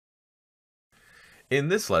In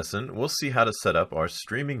this lesson, we'll see how to set up our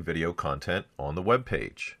streaming video content on the web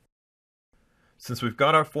page. Since we've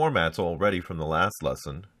got our formats all ready from the last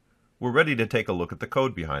lesson, we're ready to take a look at the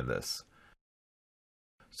code behind this.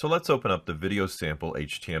 So let's open up the video sample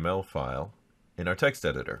HTML file in our text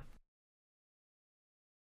editor.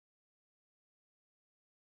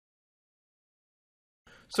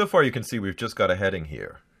 So far you can see we've just got a heading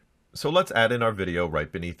here. So let's add in our video right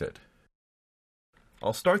beneath it.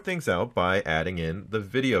 I'll start things out by adding in the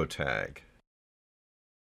video tag.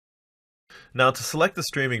 Now to select the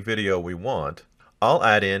streaming video we want, I'll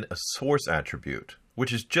add in a source attribute,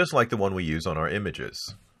 which is just like the one we use on our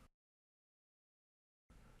images.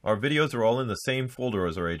 Our videos are all in the same folder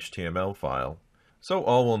as our HTML file, so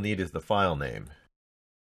all we'll need is the file name.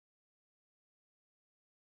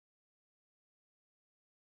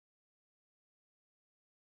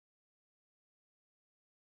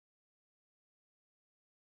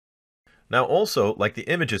 Now also, like the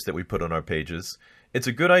images that we put on our pages, it's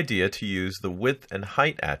a good idea to use the width and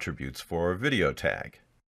height attributes for our video tag.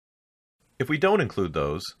 If we don't include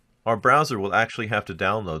those, our browser will actually have to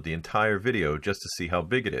download the entire video just to see how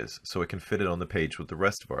big it is, so it can fit it on the page with the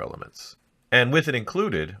rest of our elements. And with it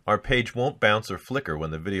included, our page won't bounce or flicker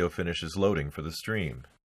when the video finishes loading for the stream.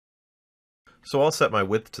 So I'll set my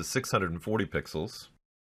width to 640 pixels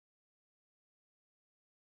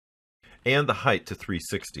and the height to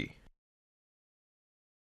 360.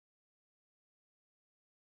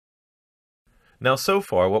 Now so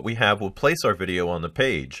far what we have will place our video on the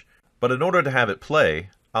page, but in order to have it play,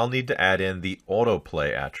 I'll need to add in the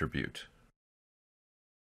Autoplay attribute.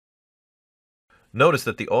 Notice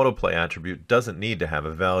that the Autoplay attribute doesn't need to have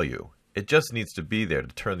a value. It just needs to be there to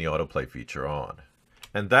turn the Autoplay feature on.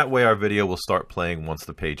 And that way our video will start playing once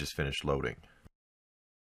the page is finished loading.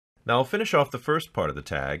 Now I'll finish off the first part of the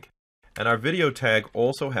tag, and our video tag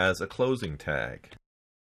also has a closing tag.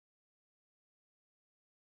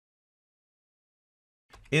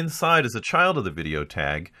 Inside, as a child of the video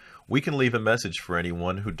tag, we can leave a message for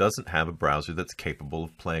anyone who doesn't have a browser that's capable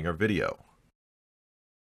of playing our video.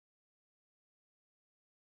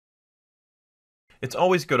 It's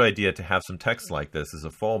always a good idea to have some text like this as a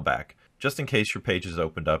fallback, just in case your page is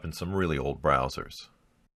opened up in some really old browsers.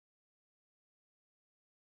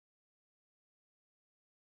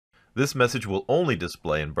 This message will only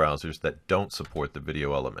display in browsers that don't support the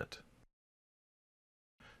video element.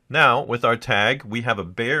 Now, with our tag, we have a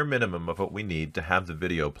bare minimum of what we need to have the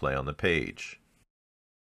video play on the page.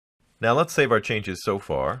 Now let's save our changes so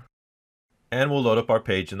far, and we'll load up our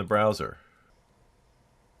page in the browser.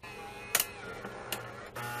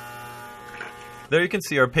 There you can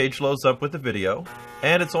see our page loads up with the video,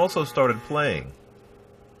 and it's also started playing.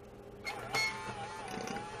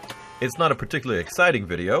 It's not a particularly exciting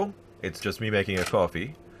video, it's just me making a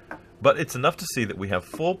coffee. But it's enough to see that we have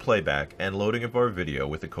full playback and loading of our video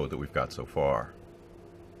with the code that we've got so far.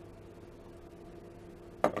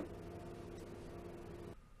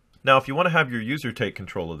 Now if you want to have your user take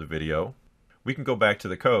control of the video, we can go back to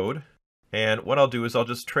the code, and what I'll do is I'll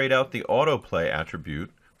just trade out the autoplay attribute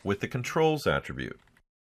with the controls attribute.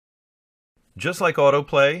 Just like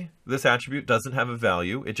autoplay, this attribute doesn't have a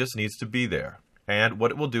value, it just needs to be there. And what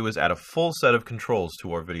it will do is add a full set of controls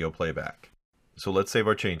to our video playback. So let's save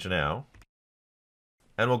our change now,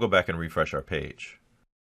 and we'll go back and refresh our page.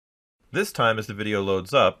 This time as the video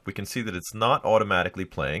loads up, we can see that it's not automatically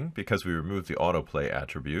playing because we removed the autoplay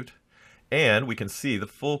attribute, and we can see the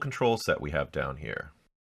full control set we have down here.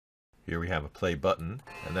 Here we have a play button,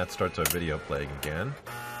 and that starts our video playing again.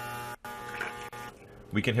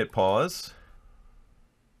 We can hit pause,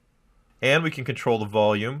 and we can control the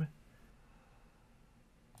volume,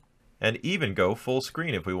 and even go full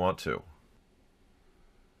screen if we want to.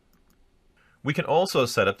 We can also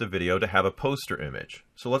set up the video to have a poster image,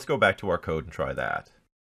 so let's go back to our code and try that.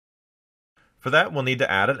 For that, we'll need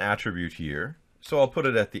to add an attribute here, so I'll put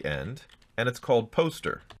it at the end, and it's called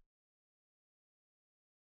poster.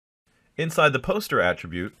 Inside the poster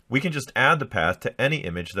attribute, we can just add the path to any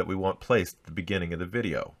image that we want placed at the beginning of the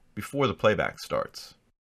video, before the playback starts.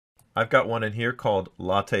 I've got one in here called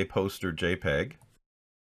Latte Poster JPEG,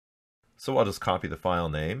 so I'll just copy the file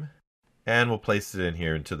name, and we'll place it in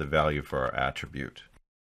here into the value for our attribute.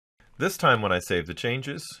 This time when I save the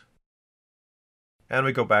changes, and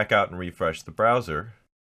we go back out and refresh the browser,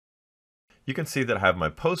 you can see that I have my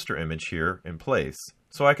poster image here in place,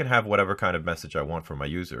 so I can have whatever kind of message I want for my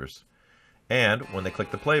users. And when they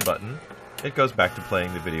click the play button, it goes back to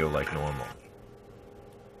playing the video like normal.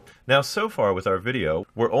 Now so far with our video,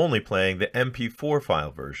 we're only playing the MP4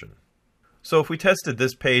 file version. So if we tested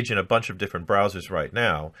this page in a bunch of different browsers right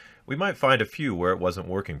now, we might find a few where it wasn't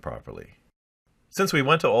working properly. Since we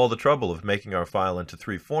went to all the trouble of making our file into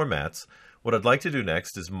 3 formats, what I'd like to do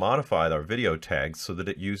next is modify our video tags so that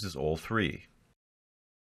it uses all 3.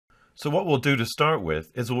 So what we'll do to start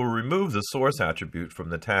with is we'll remove the source attribute from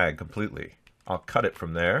the tag completely. I'll cut it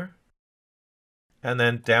from there. And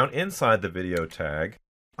then down inside the video tag,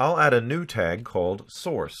 I'll add a new tag called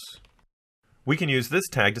source. We can use this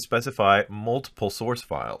tag to specify multiple source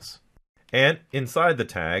files. And inside the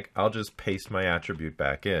tag, I'll just paste my attribute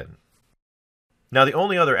back in. Now the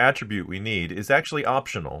only other attribute we need is actually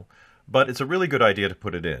optional, but it's a really good idea to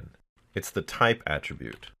put it in. It's the type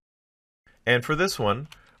attribute. And for this one,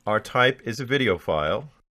 our type is a video file,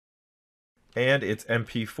 and it's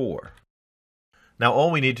MP4. Now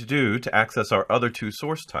all we need to do to access our other 2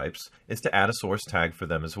 source types is to add a source tag for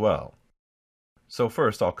them as well. So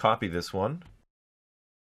first I'll copy this one,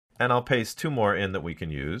 and I'll paste 2 more in that we can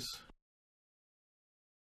use.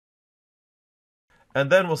 And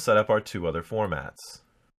then we'll set up our 2 other formats.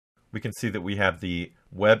 We can see that we have the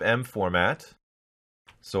WebM format,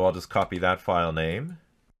 so I'll just copy that file name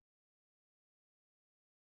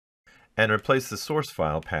and replace the source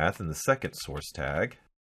file path in the second source tag.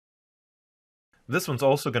 This one's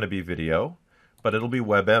also going to be video, but it'll be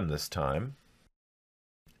WebM this time.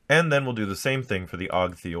 And then we'll do the same thing for the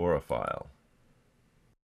Ogtheora file.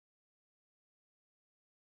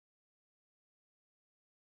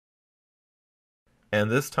 And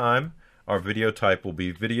this time, our video type will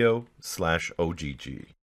be video/OGG.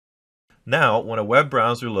 Now, when a web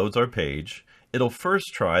browser loads our page, it'll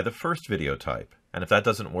first try the first video type, and if that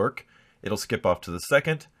doesn't work, it'll skip off to the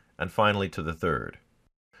second, and finally to the third.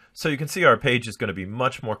 So you can see our page is going to be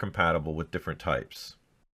much more compatible with different types.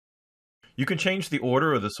 You can change the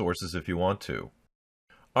order of the sources if you want to.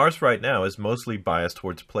 Ours right now is mostly biased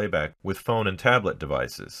towards playback with phone and tablet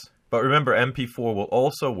devices. But remember, MP4 will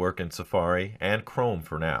also work in Safari and Chrome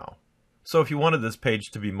for now. So if you wanted this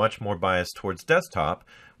page to be much more biased towards desktop,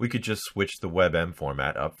 we could just switch the WebM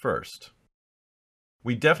format up first.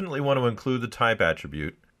 We definitely want to include the type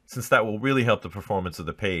attribute, since that will really help the performance of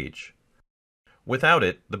the page. Without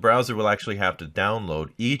it, the browser will actually have to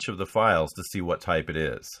download each of the files to see what type it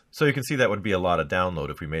is. So you can see that would be a lot of download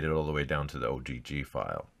if we made it all the way down to the OGG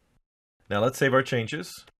file. Now let's save our changes.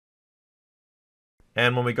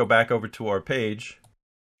 And when we go back over to our page,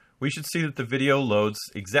 we should see that the video loads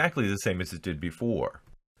exactly the same as it did before.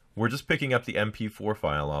 We're just picking up the MP4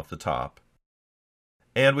 file off the top.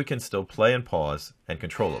 And we can still play and pause and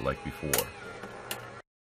control it like before.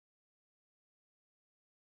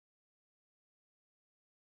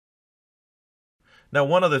 Now,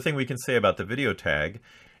 one other thing we can say about the video tag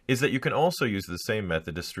is that you can also use the same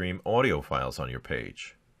method to stream audio files on your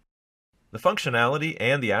page. The functionality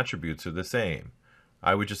and the attributes are the same.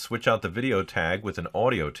 I would just switch out the video tag with an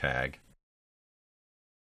audio tag.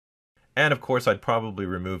 And of course, I'd probably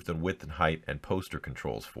remove the width and height and poster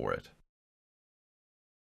controls for it.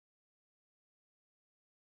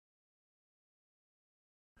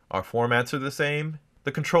 Our formats are the same,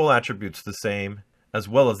 the control attribute's the same, as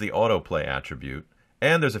well as the autoplay attribute,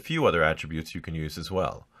 and there's a few other attributes you can use as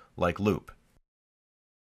well, like loop.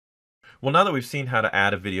 Well, now that we've seen how to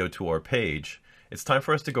add a video to our page, it's time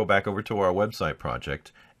for us to go back over to our website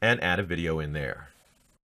project and add a video in there.